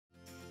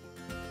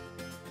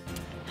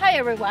Hi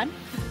everyone.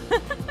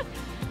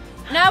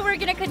 Now we're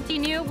gonna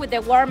continue with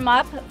the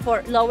warm-up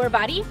for lower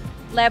body,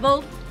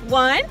 level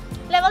 1,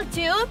 level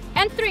 2,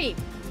 and 3.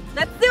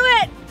 let's do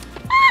it!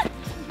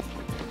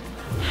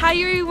 Hi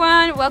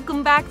everyone,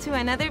 welcome back to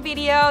another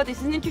video.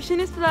 This is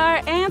Nutritionist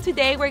Pilar, and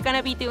today we're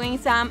gonna be doing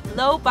some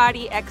low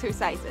body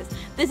exercises.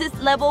 This is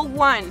level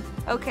 1,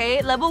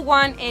 okay? Level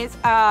 1 is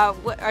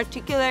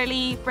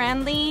articularly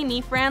friendly,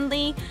 knee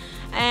friendly,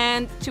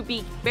 and to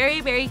be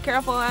very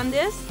careful on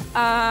this.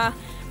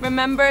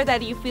 Remember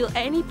that if you feel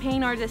any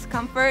pain or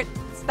discomfort,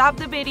 stop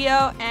the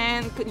video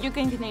and you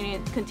can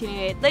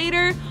continue it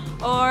later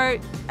or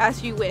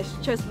as you wish.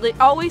 Just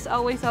always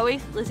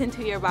listen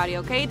to your body,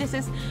 okay? This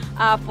is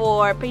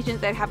for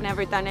patients that have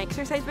never done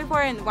exercise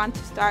before and want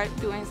to start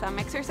doing some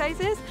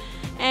exercises.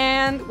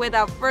 And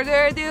without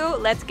further ado,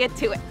 let's get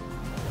to it.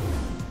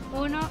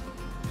 1, 2,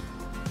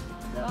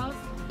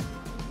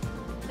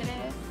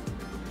 3,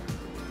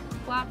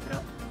 4,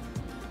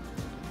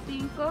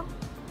 5,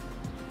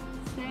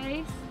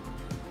 6,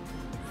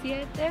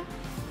 7,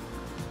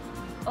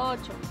 8.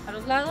 A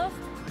los lados.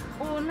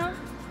 1,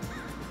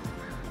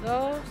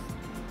 2,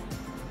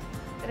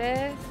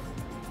 3,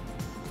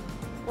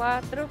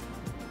 4,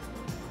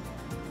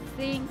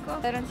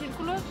 5. Eran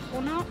círculos.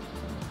 1,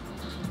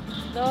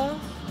 2,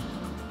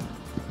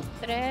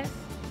 3,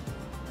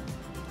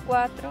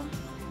 4,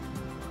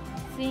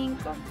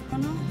 5.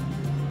 1,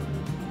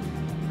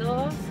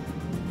 2,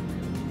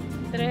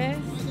 3,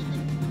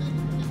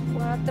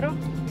 4.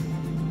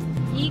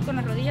 Y con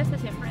las rodillas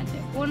hacia enfrente.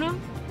 1, 2,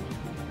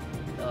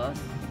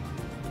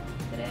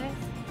 3,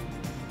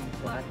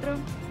 4,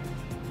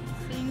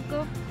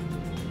 5.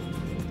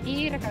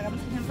 Y recargamos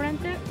hacia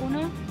enfrente.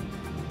 1,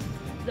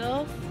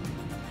 2,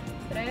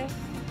 3,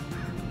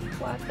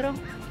 4,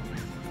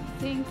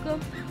 5.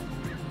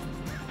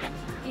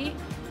 Y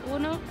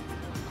 1,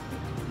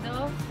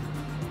 2,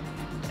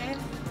 3,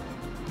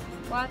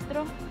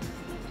 4,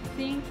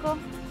 5.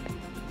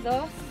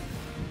 2,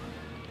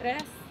 3,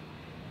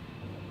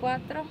 4,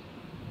 5,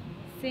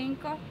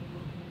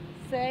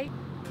 6,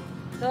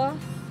 2,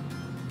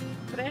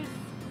 3,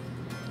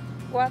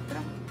 4,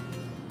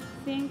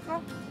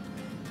 5,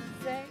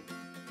 6.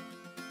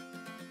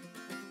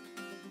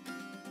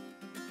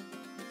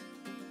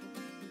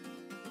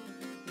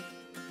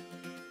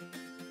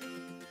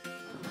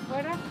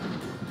 Fuera.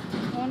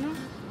 1,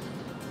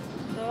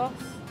 2,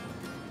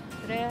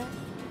 3,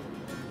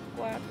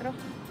 4, 5.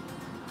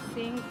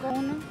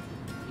 1,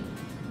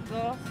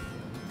 2,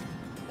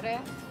 3,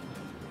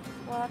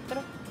 4,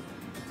 5.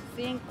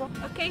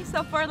 Okay,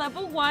 so for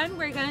level 1,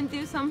 we're gonna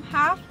do some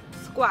half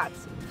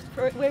squats.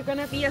 We're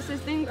gonna be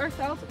assisting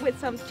ourselves with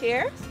some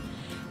chairs.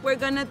 We're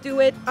gonna do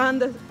it on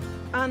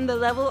the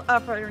level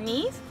of our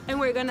knees, and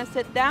we're gonna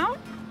sit down,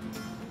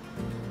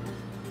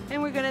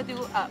 and we're gonna do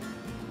up.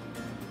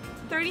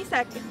 30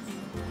 seconds.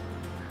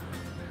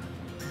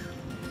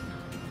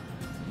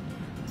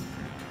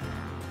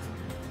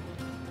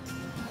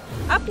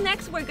 Up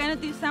next, we're gonna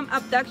do some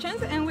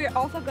abductions, and we're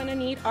also gonna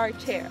need our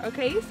chair,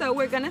 okay? So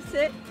we're gonna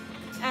sit,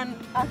 and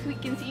as we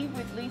can see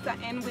with Lisa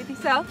and with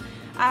Isel,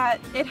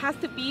 it has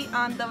to be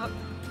on the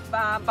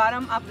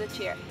bottom of the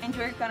chair. And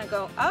you're gonna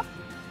go up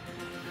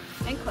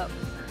and close,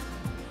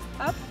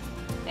 up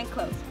and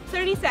close.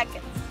 30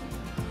 seconds.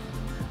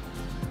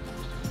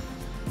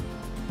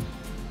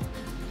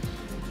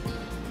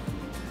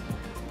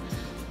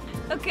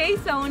 Okay,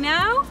 so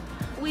now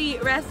we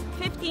rest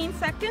 15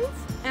 seconds.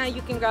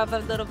 You can grab a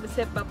little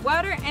sip of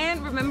water,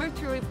 and remember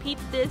to repeat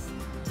this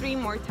 3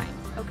 more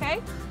times,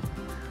 okay?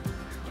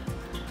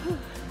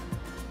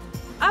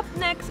 Up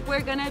next,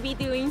 we're gonna be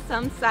doing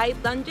some side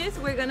lunges.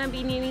 We're gonna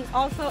be needing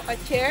also a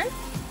chair.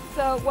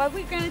 So what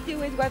we're gonna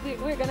do is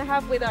we're gonna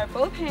have with our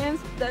both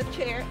hands the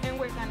chair, and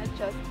we're gonna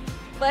just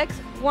flex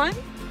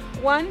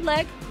one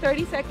leg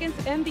 30 seconds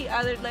and the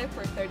other leg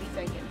for 30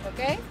 seconds,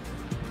 okay?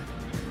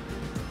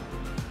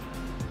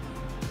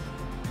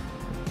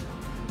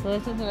 Todo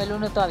esto es nivel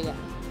 1 todavía.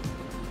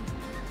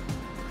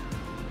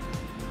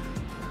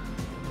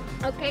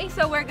 Okay,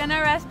 so we're gonna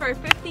rest for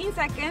 15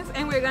 seconds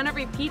and we're gonna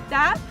repeat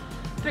that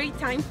 3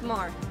 times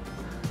more.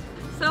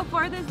 So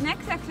for this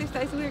next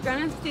exercise, we're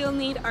gonna still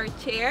need our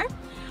chair.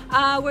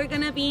 We're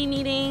gonna be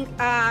needing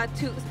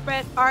to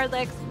spread our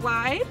legs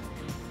wide,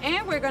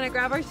 and we're gonna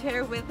grab our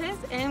chair with us,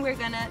 and we're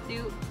gonna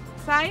do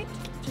side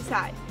to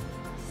side,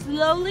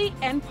 slowly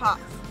and pause.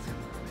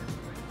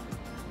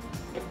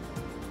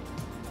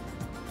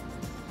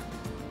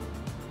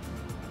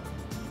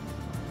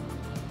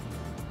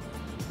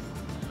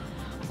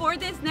 For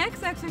this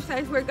next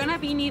exercise, we're gonna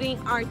be needing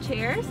our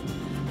chairs,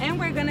 and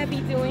we're gonna be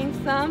doing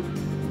some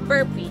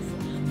burpees.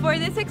 For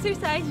this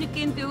exercise, you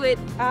can do it,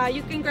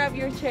 you can grab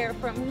your chair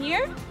from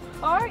here,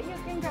 or you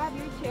can grab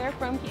your chair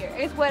from here.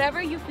 It's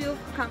whatever you feel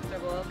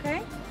comfortable,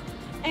 okay?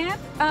 And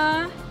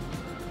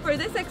for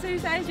this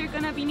exercise, you're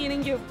gonna be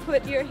needing to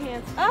put your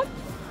hands up,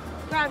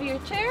 grab your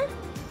chair,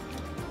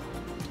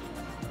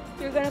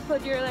 you're gonna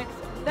put your legs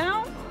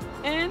down,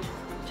 and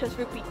just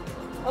repeat,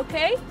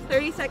 okay?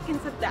 30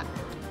 seconds of that.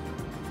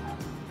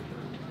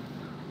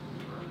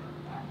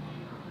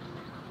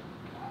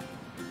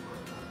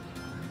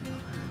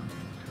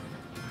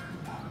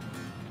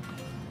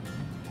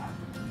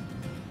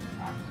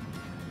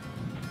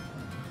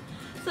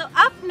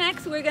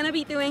 Next, we're gonna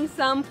be doing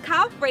some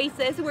calf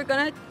raises. We're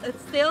gonna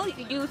still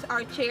use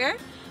our chair.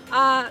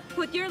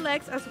 Put your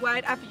legs as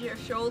wide as your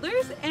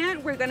shoulders,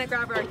 and we're gonna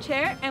grab our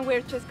chair and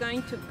we're just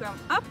going to come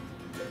up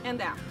and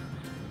down,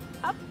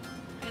 up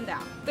and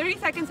down. 30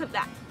 seconds of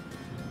that.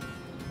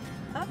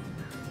 Up,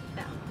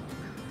 down.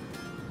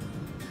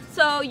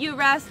 So you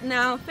rest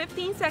now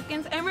 15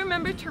 seconds, and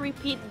remember to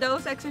repeat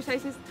those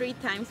exercises 3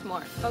 times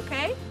more,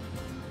 okay?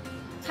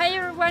 Hi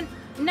everyone,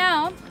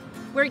 now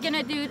we're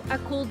gonna do a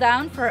cool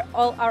down for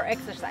all our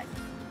exercises.